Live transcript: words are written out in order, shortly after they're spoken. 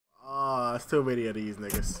too many of these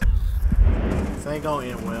niggas. This ain't gonna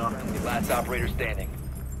end well. Last operator standing.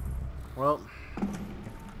 Well.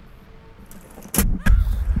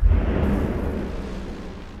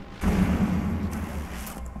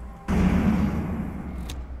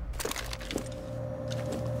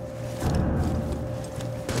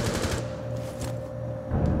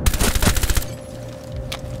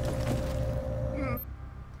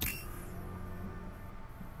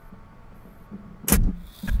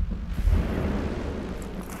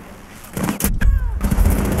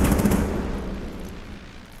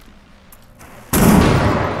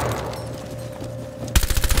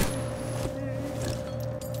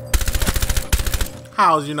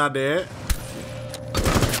 How is you not dead?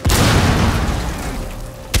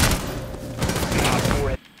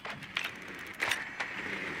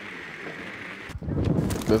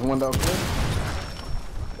 This window clear?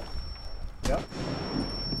 Yep.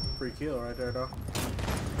 Free kill right there, though.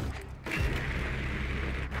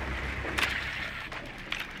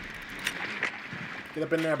 Get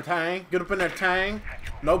up in there, Tang. Get up in there, Tang.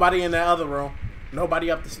 Nobody in that other room. Nobody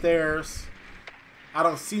up the stairs. I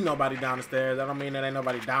don't see nobody down the stairs. I don't mean that ain't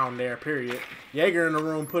nobody down there, period. Jaeger in the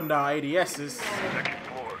room putting down ADSs.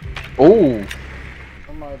 Ooh.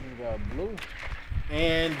 Somebody just got blue.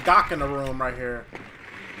 And Doc in the room right here.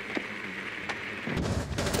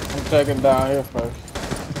 I'm checking down here first.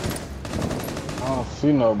 I don't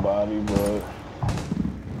see nobody, but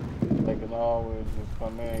they can always just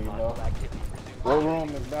come in, you know. What room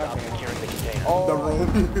is that in? Oh, the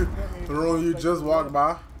room. The room you just walked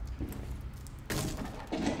by.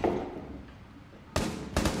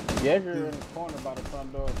 Jaeger in the corner by the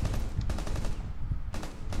front door.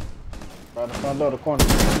 By the front door, the corner.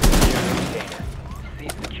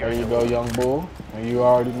 There you go, young bull. And you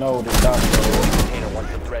already know the doctor.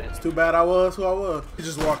 It's too bad I was who I was. He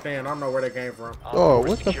just walked in. I don't know where they came from. Oh,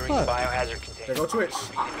 what the fuck? There go Twitch.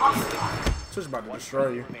 Twitch about to destroy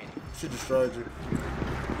you. She destroyed you.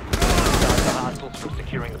 Stop the hostiles from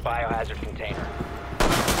securing the biohazard container.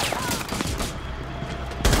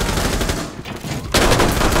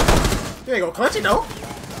 You ain't gonna clutch it though.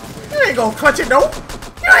 You ain't gonna clutch it though.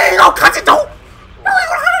 You ain't gonna clutch it though.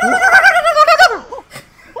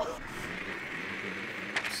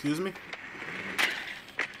 Excuse me?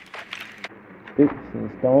 Sticks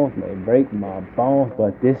and stones may break my bones,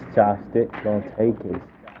 but this chopstick gonna take it.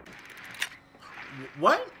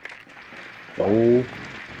 What? Oh. What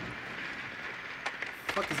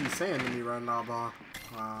the fuck is he saying to me right now, Bon?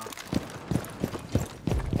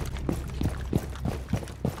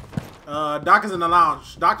 Doc is in the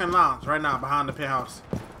lounge. Doc in the lounge right now behind the penthouse.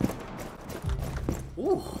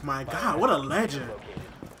 Ooh, my God, what a legend.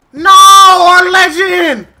 No, a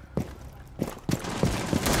legend!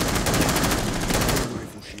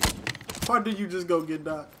 Why did you just go get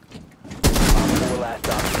Doc?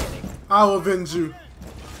 I will avenge you.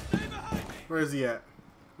 Where is he at?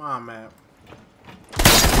 My map.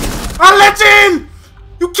 Our legend!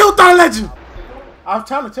 You killed our legend! I was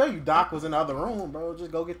trying to tell you Doc was in the other room, bro.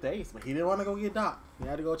 Just go get the ace. But he didn't want to go get Doc. He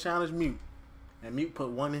had to go challenge Mute. And Mute put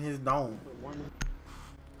one in his dome.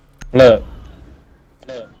 Look.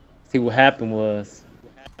 See what happened was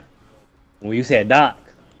when you said Doc,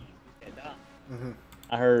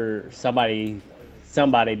 I heard somebody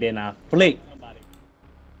did not flick.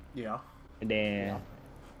 Yeah. And then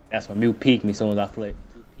that's when Mute peeked me as soon as I flicked.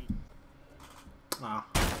 Nah.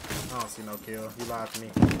 I don't see no kill. You lied to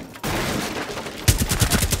me.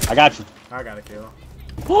 I got you. I got a kill.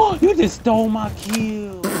 Oh, you just stole my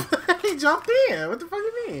kill. He jumped in. What the fuck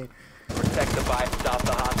you mean? Protect the bio. Stop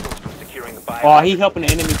the hostiles from securing the bio. Oh, he helping the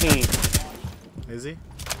enemy team. Is he?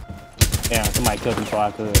 Yeah, somebody killed him so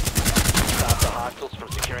I could. Stop the hostiles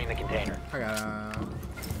from securing the container. I got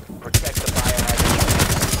Protect the biohazard.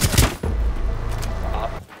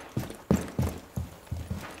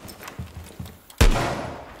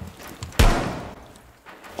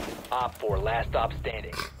 Op 4, last stop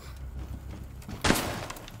standing.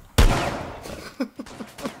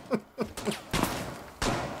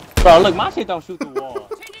 Bro, look, my shit don't shoot the wall.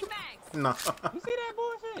 No. You see that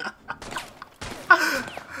bullshit?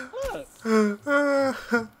 Look.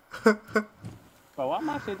 Bro, why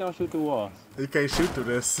my shit don't shoot the walls? You can't shoot through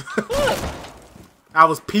this. I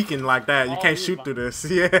was peeking like that. You can't shoot through this.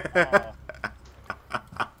 Yeah.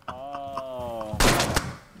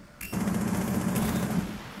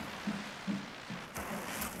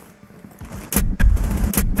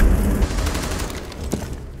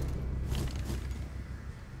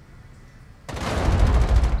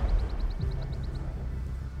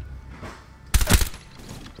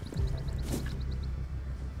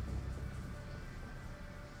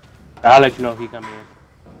 I'll let you know if he come in.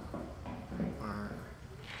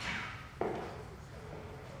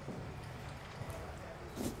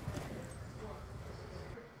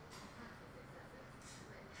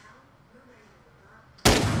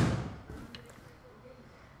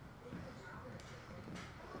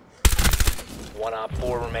 One op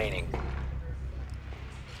 4 remaining.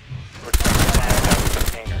 Protect the biohazard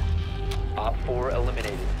container. Op 4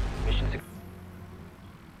 eliminated. Mission success.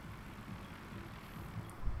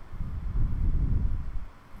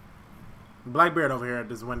 Blackbeard over here at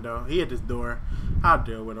this window. He at this door. I'll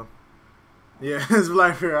deal with him. Yeah, it's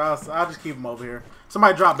Blackbeard. I'll just keep him over here.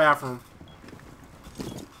 Somebody drop bathroom.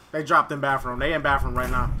 They dropped in bathroom. They in bathroom right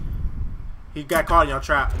now. He got caught in your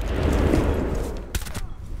trap.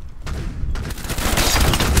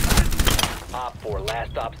 Op 4,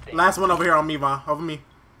 last stop standing. Last one over here on me, Vaughn. Over me.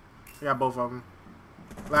 I got both of them.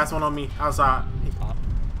 Last one on me. Outside.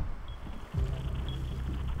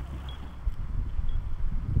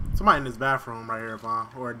 Somebody in this bathroom right here, Vaughn.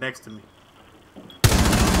 Or next to me.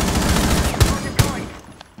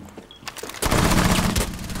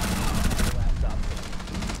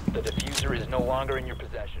 The diffuser is no longer in your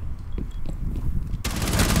possession.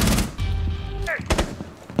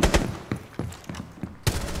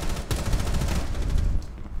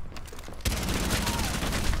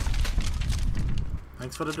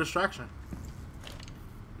 Thanks for the distraction.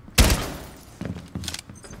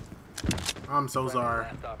 I'm so sorry,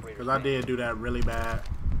 because I did do that really bad.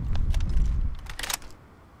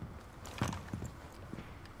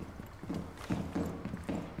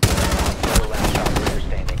 Last operator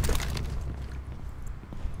standing.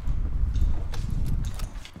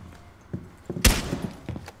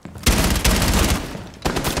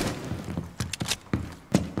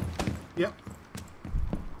 Yep.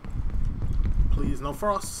 Please no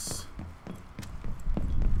frost.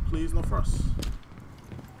 Please no frost.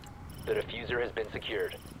 The diffuser has been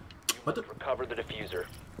secured. You What must recover the diffuser.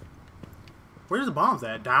 Where's the bombs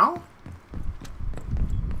at? Down?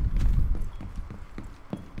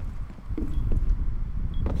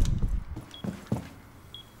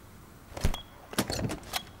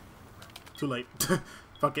 Too late.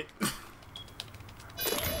 Fuck it.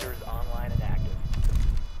 Diffuser is online and active.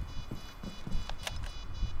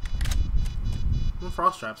 Where the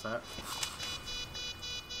frost traps at?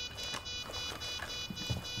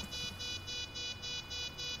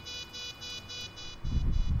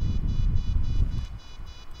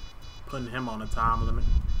 Putting him on a time limit.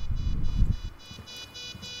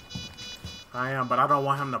 I am, but I don't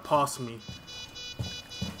want him to pulse me.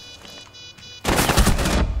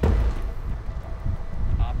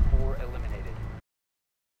 Op 4 eliminated.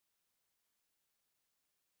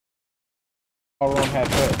 Our room had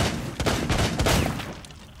that.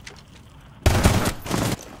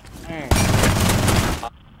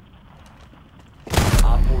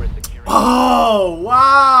 Op 4 is securing. Oh,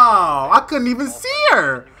 wow. I couldn't even see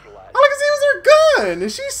her. All I could see was her gun.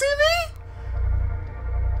 Did she see me?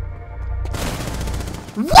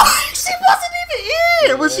 What? She wasn't even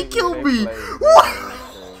in when she killed me. What?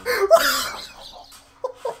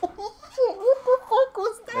 What the fuck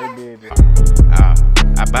was that?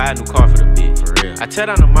 I buy a new car for the bitch, for real. I tear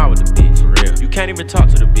down the mall with the bitch, for real. You can't even talk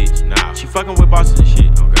to the bitch, nah. She fucking with bosses and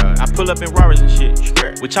shit, oh god. I pull up in Rarers and shit,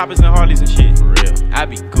 with choppers and Harleys and shit, for real. I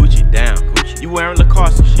be Gucci down, Gucci. You wearing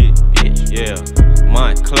Lacoste and shit, bitch, yeah.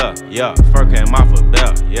 Montclair, yeah. Fur came off a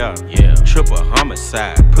belt, yeah. Triple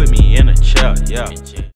homicide, put me in a chair, yeah.